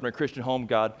world. I grew up in a Christian home.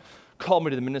 God called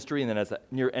me to the ministry, and then as a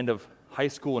near end of high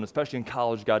school and especially in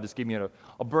college, God just gave me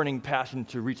a burning passion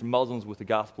to reach Muslims with the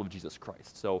gospel of Jesus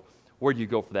Christ. So where do you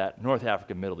go for that? North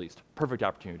Africa, Middle East. Perfect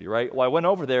opportunity, right? Well, I went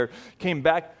over there, came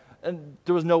back, and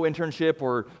there was no internship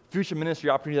or future ministry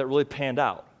opportunity that really panned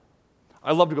out.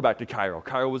 I'd love to go back to Cairo.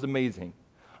 Cairo was amazing.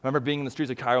 I remember being in the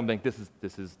streets of Cairo and thinking,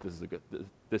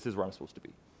 this is where I'm supposed to be.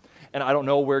 And I don't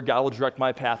know where God will direct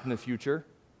my path in the future.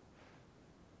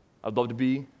 I'd love to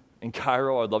be in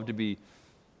Cairo. I'd love to be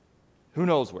who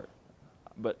knows where.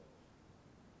 But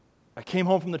I came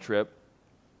home from the trip,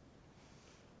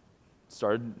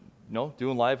 started,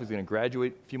 doing life. I was going to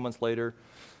graduate a few months later.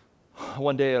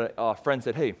 One day, a friend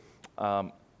said, hey,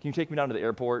 can you take me down to the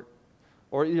airport?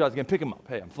 Or I was going to pick him up.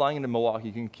 Hey, I'm flying into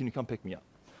Milwaukee. Can you come pick me up?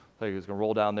 So I was going to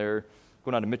roll down there,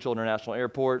 go down to Mitchell International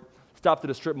Airport, stopped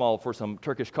at a strip mall for some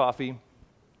Turkish coffee.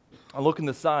 I look in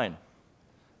the sign.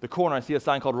 The corner, I see a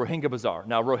sign called Rohingya Bazaar.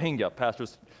 Now, Rohingya,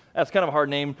 pastors, that's kind of a hard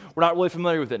name. We're not really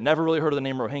familiar with it. Never really heard of the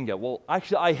name Rohingya. Well,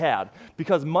 actually, I had,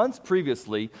 because months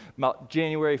previously, about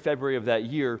January, February of that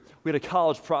year, we had a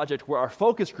college project where our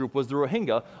focus group was the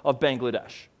Rohingya of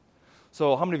Bangladesh.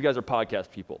 So how many of you guys are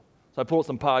podcast people? So I pulled up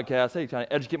some podcasts, hey, trying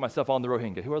to educate myself on the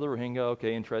Rohingya. Who are the Rohingya?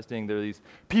 Okay, interesting. They're these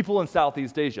people in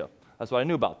Southeast Asia. That's what I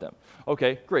knew about them.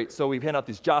 Okay, great. So we've handed out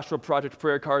these Joshua Project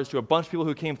prayer cards to a bunch of people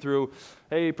who came through.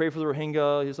 Hey, pray for the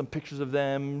Rohingya. Here's some pictures of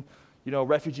them.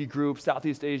 Refugee group,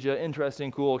 Southeast Asia.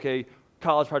 Interesting, cool. Okay,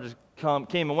 college project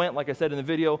came and went. Like I said in the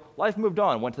video, life moved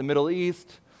on. Went to the Middle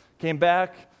East, came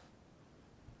back.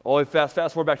 Fast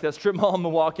forward back to that strip mall in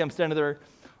Milwaukee. I'm standing there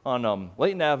on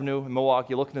Layton Avenue in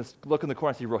Milwaukee, look in the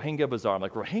corner, I see Rohingya Bazaar. I'm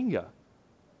like, Rohingya?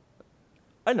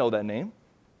 I know that name,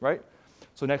 right?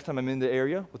 So next time I'm in the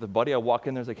area with a buddy, I walk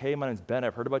in there, it's like, hey, my name's Ben,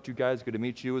 I've heard about you guys, good to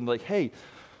meet you. And like, hey,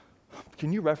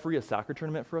 can you referee a soccer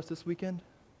tournament for us this weekend?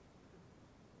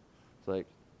 It's like,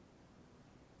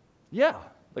 yeah,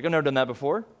 like I've never done that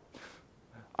before.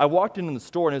 I walked in the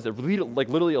store and it was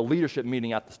literally a leadership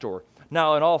meeting at the store.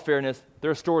 Now, in all fairness,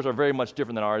 their stores are very much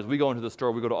different than ours. We go into the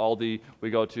store, we go to Aldi, we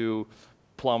go to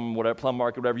Plum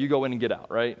Market, whatever. You go in and get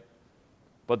out, right?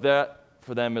 But that,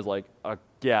 for them, is like a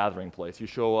gathering place. You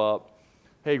show up,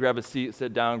 hey, grab a seat,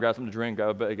 sit down, grab something to drink,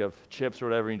 grab a bag of chips or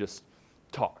whatever, and you just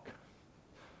talk.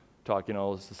 Talk,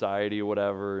 society or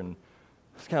whatever. And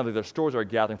it's kind of like their stores are a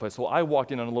gathering place. So I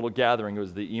walked in on a little gathering. It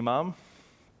was the imam.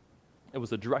 It was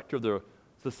the director of the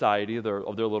society, of their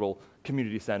little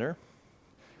community center.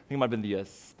 I think it might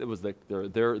have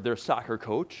been their soccer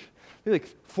coach. Maybe like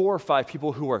 4 or 5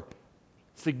 people who are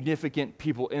significant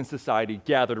people in society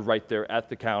gathered right there at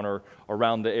the counter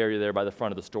around the area there by the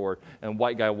front of the store. And a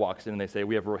white guy walks in and they say,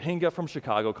 we have Rohingya from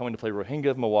Chicago coming to play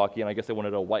Rohingya of Milwaukee, and I guess they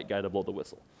wanted a white guy to blow the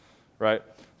whistle, right?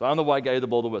 So I'm the white guy to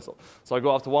blow the whistle. So I go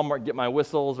off to Walmart, get my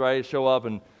whistles, right, show up,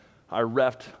 and I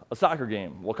reffed a soccer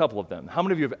game. Well, a couple of them. How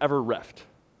many of you have ever reffed?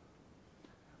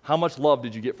 How much love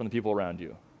did you get from the people around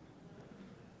you?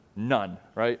 None,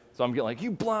 right? So I'm getting like,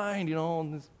 you blind,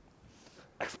 and this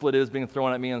expletives being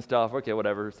thrown at me and stuff. Okay,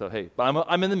 whatever. So hey, but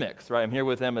I'm in the mix, right? I'm here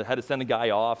with him. I had to send a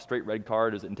guy off, straight red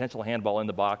card. There's an intentional handball in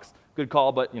the box. Good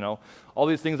call, but all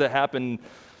these things that happen.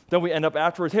 Then we end up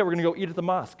afterwards, hey, we're gonna go eat at the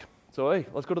mosque. So hey,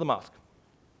 let's go to the mosque.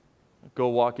 Go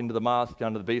walk into the mosque,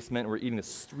 down to the basement, and we're eating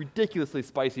this ridiculously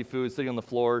spicy food, sitting on the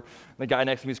floor. And the guy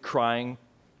next to me is crying.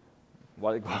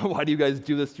 Why do you guys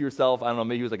do this to yourself? I don't know,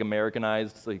 maybe he was like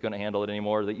Americanized, so he couldn't handle it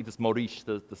anymore. They eat this morish,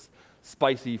 this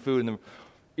spicy food, and they're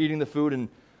eating the food, and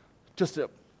just a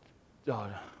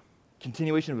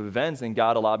continuation of events, and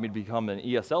God allowed me to become an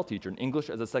ESL teacher, an English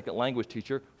as a second language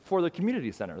teacher for the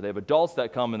community center. They have adults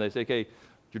that come and they say, okay,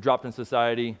 you're dropped in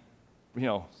society,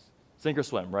 sink or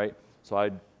swim, right? So I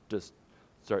just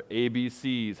start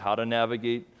ABCs, how to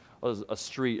navigate a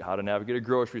street, how to navigate a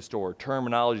grocery store,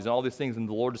 terminologies, and all these things, and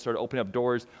the Lord just started opening up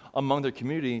doors among their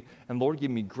community, and the Lord gave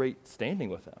me great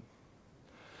standing with them.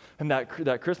 And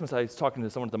that Christmas, I was talking to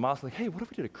someone at the mosque, like, hey, what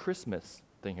if we did a Christmas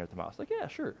thing here at the mosque? Like, yeah,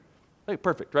 sure. Hey,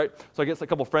 perfect, right? So I get a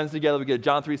couple friends together, we get a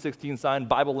John 3:16 sign,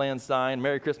 Bible Land sign,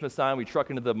 Merry Christmas sign, we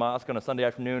truck into the mosque on a Sunday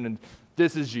afternoon, and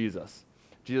this is Jesus.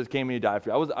 Jesus came and he died for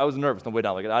you. I was nervous on the way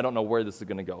down. Like, I don't know where this is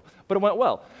going to go. But it went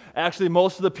well. Actually,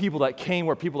 most of the people that came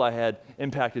were people I had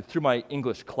impacted through my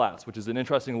English class, which is an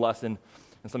interesting lesson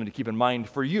and something to keep in mind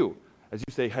for you as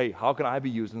you say, hey, how can I be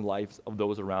used in the lives of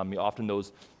those around me? Often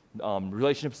those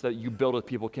relationships that you build with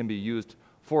people can be used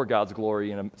for God's glory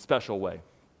in a special way.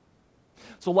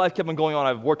 So life kept on going on.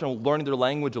 I've worked on learning their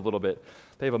language a little bit.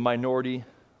 They have a minority.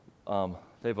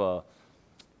 They have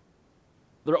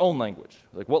their own language.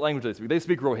 Like, what language do they speak? They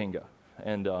speak Rohingya,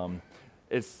 and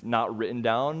it's not written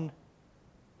down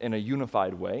in a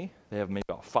unified way. They have maybe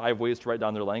about 5 ways to write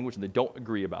down their language, and they don't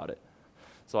agree about it.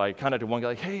 So I kind of to one guy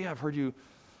like, hey, I've heard you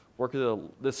work with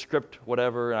this script,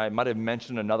 whatever, and I might have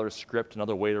mentioned another script,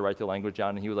 another way to write the language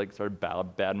down, and he was like started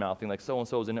bad-mouthing, like,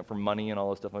 so-and-so's in it for money and all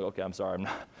this stuff. I'm like, okay, I'm sorry, I'm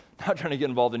not trying to get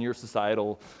involved in your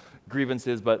societal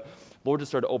grievances, but Lord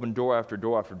just started to open door after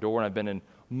door after door, and I've been in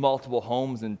multiple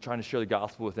homes and trying to share the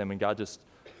gospel with them, and God just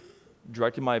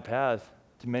directed my path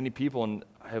to many people, and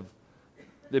I have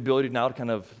the ability now to kind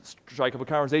of strike up a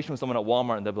conversation with someone at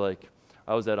Walmart, and they'll be like,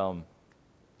 I was at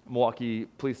Milwaukee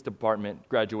Police Department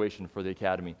graduation for the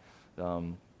academy.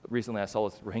 Recently, I saw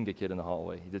this Rohingya kid in the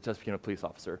hallway. He just became a police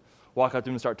officer. Walk up to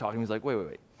him and start talking. He's like,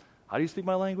 wait. How do you speak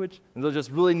my language? And those are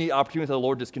just really neat opportunities that the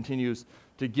Lord just continues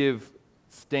to give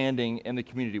standing in the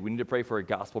community. We need to pray for a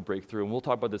gospel breakthrough, and we'll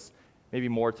talk about this maybe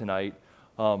more tonight.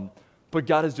 But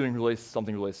God is doing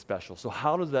something really special. So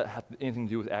how does that have anything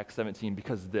to do with Acts 17?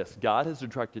 Because God has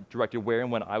directed where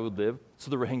and when I would live so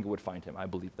the Rohingya would find him. I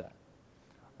believe that.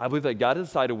 I believe that God has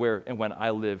decided where and when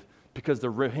I live because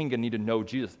the Rohingya need to know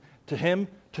Jesus. To him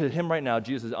right now,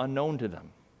 Jesus is unknown to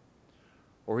them,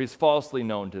 or he's falsely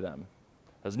known to them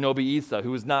as Nobi Isa,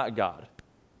 who is not God.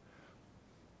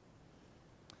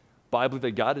 But I believe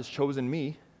that God has chosen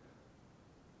me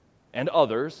and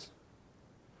others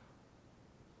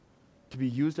to be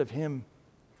used of him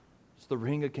so the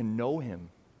Rohingya can know him.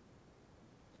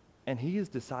 And he has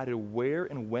decided where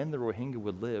and when the Rohingya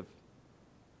would live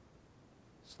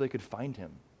so they could find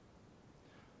him.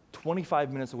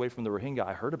 25 minutes away from the Rohingya,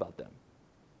 I heard about them.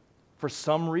 For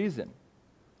some reason,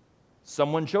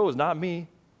 someone chose, not me,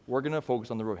 we're going to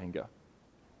focus on the Rohingya.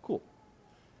 Cool.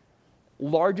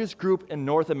 Largest group in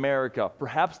North America,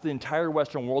 perhaps the entire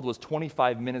Western world, was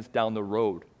 25 minutes down the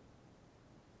road.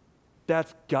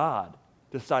 That's God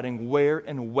deciding where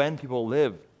and when people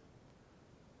live.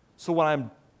 So when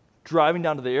I'm driving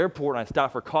down to the airport and I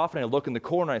stop for coffee and I look in the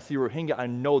corner and I see Rohingya, I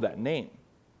know that name.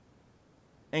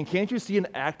 And can't you see an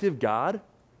active God?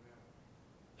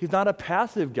 He's not a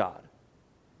passive God.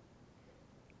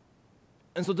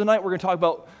 And so tonight we're going to talk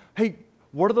about, hey,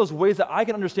 what are those ways that I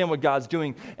can understand what God's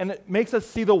doing? And it makes us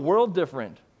see the world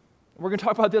different. We're going to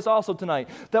talk about this also tonight,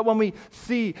 that when we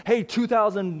see, hey,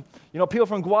 2,000 people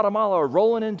from Guatemala are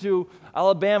rolling into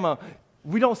Alabama,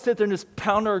 we don't sit there and just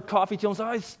pound our coffee till and say,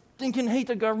 I stinking hate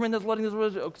the government that's letting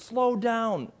this, slow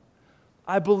down.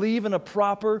 I believe in a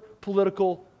proper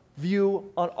political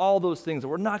view on all those things.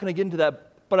 We're not going to get into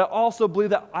that, but I also believe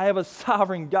that I have a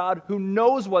sovereign God who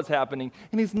knows what's happening,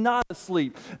 and he's not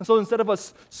asleep. And so instead of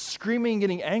us screaming and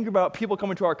getting angry about people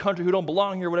coming to our country who don't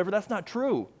belong here or whatever, that's not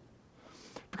true.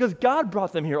 Because God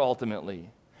brought them here ultimately,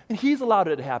 and he's allowed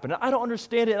it to happen. And I don't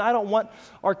understand it, and I don't want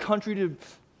our country to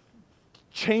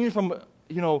change from,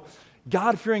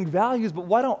 God-fearing values, but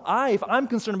why don't I, if I'm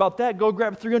concerned about that, go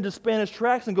grab 300 Spanish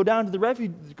tracts and go down to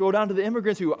the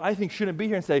immigrants who I think shouldn't be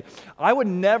here and say, I would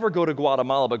never go to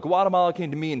Guatemala, but Guatemala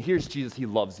came to me and here's Jesus, he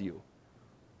loves you.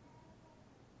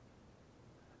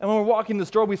 And when we're walking in the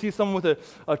store, we see someone with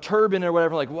a turban or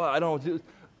whatever, like, well, I don't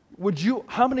know.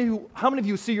 How many of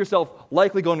you see yourself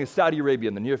likely going to Saudi Arabia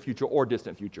in the near future or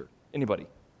distant future? Anybody?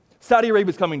 Saudi Arabia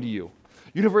is coming to you.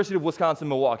 University of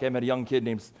Wisconsin-Milwaukee, I met a young kid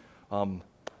named,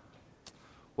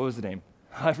 what was the name?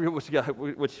 I forget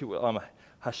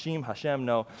Hashem,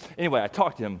 no. Anyway, I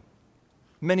talked to him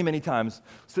many, many times,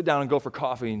 sit down and go for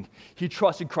coffee, and he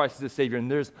trusted Christ as his Savior, and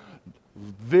there's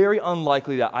very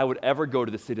unlikely that I would ever go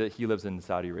to the city that he lives in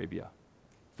Saudi Arabia.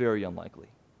 Very unlikely.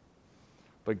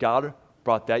 But God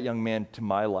brought that young man to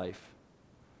my life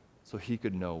so he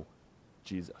could know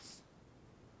Jesus.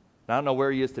 And I don't know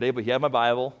where he is today, but he had my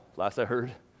Bible, last I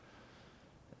heard,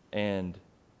 and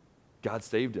God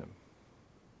saved him.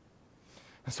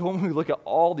 And so when we look at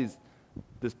all this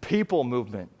people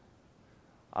movement,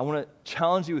 I want to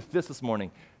challenge you with this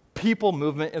morning. People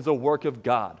movement is a work of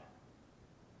God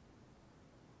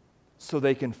so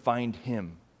they can find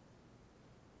him.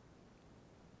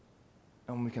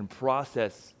 And we can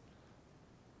process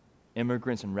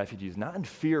immigrants and refugees, not in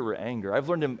fear or anger. I've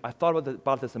thought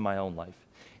about this in my own life.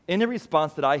 Any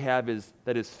response that I have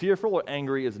that is fearful or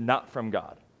angry is not from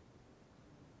God.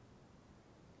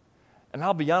 And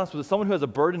I'll be honest with you, someone who has a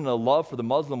burden and a love for the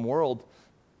Muslim world,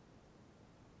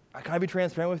 can I be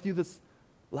transparent with you? This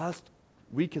last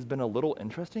week has been a little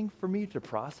interesting for me to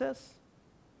process.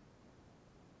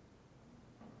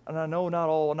 And I know I'm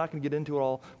not going to get into it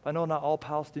all, but I know not all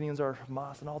Palestinians are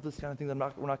Hamas and all this kind of things.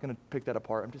 We're not going to pick that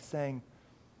apart. I'm just saying,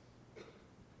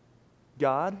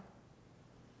 God,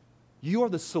 you are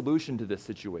the solution to this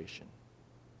situation.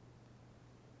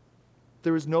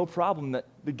 There is no problem that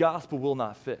the gospel will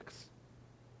not fix.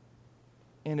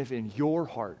 And if in your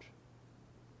heart,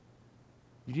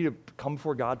 you need to come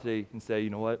before God today and say, you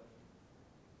know what?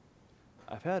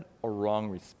 I've had a wrong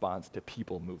response to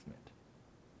people movement.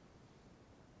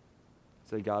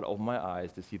 Say, God, open my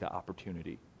eyes to see the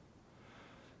opportunity.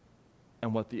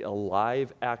 And what the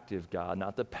alive, active God,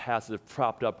 not the passive,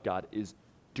 propped up God, is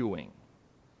doing.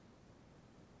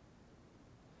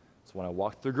 So when I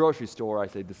walk through the grocery store, I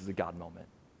say, this is a God moment.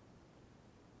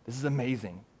 This is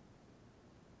amazing.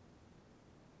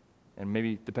 And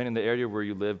maybe, depending on the area where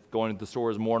you live, going to the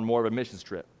store is more and more of a mission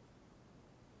trip.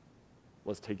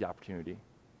 Let's take the opportunity.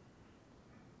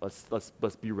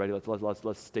 Let's be ready.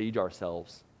 Let's stage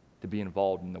ourselves to be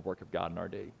involved in the work of God in our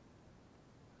day.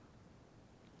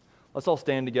 Let's all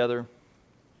stand together.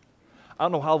 I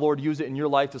don't know how Lord used it in your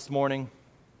life this morning.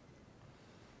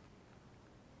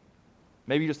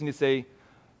 Maybe you just need to say,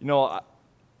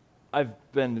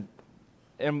 I've been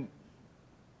in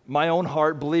my own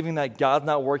heart believing that God's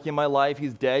not working in my life.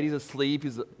 He's dead. He's asleep.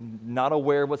 He's not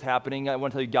aware of what's happening. I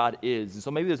want to tell you God is. And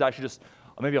so maybe there's actually just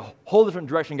maybe a whole different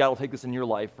direction God will take this in your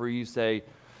life where you say,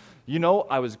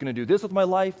 I was going to do this with my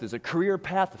life. There's a career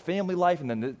path, a family life, and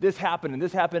then this happened,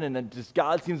 and then just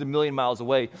God seems a million miles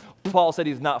away. Paul said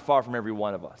he's not far from every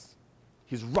one of us.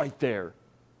 He's right there.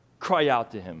 Cry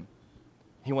out to him.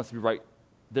 He wants to be right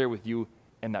there with you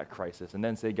in that crisis. And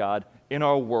then say, God, in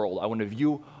our world, I want to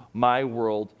view my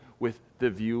world with the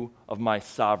view of my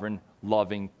sovereign,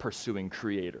 loving, pursuing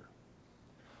Creator.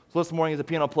 So this morning as the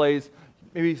piano plays,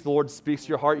 maybe if the Lord speaks to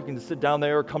your heart, you can just sit down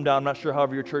there or come down. I'm not sure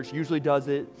however your church usually does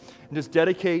it. And just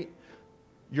dedicate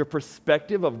your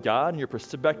perspective of God and your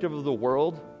perspective of the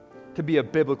world to be a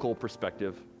biblical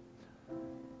perspective.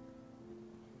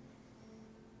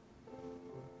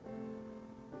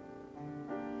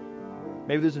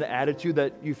 Maybe there's an attitude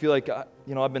that you feel like,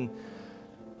 I've been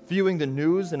viewing the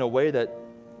news in a way that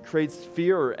creates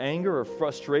fear or anger or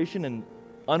frustration and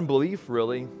unbelief,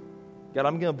 really. God,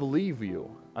 I'm going to believe you.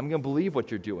 I'm going to believe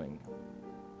what you're doing.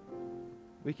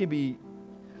 We can be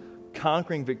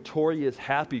conquering, victorious,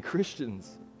 happy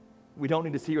Christians. We don't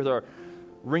need to see with our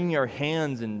wringing our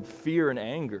hands in fear and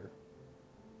anger.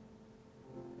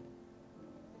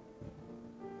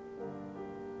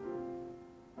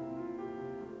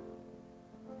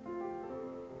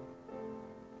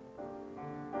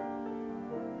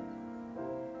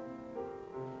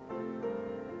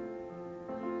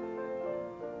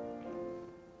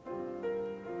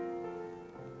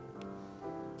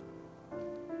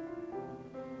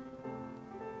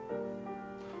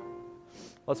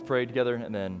 Let's pray together,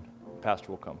 and then Pastor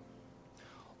will come.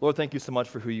 Lord, thank you so much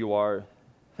for who you are.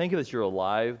 Thank you that you're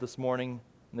alive this morning,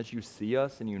 and that you see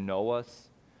us, and you know us.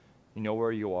 You know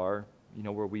where you are. You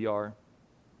know where we are.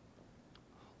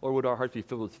 Lord, would our hearts be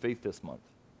filled with faith this month?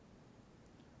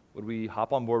 Would we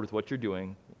hop on board with what you're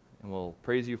doing, and we'll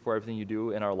praise you for everything you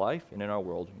do in our life and in our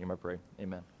world. In your name I pray.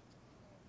 Amen.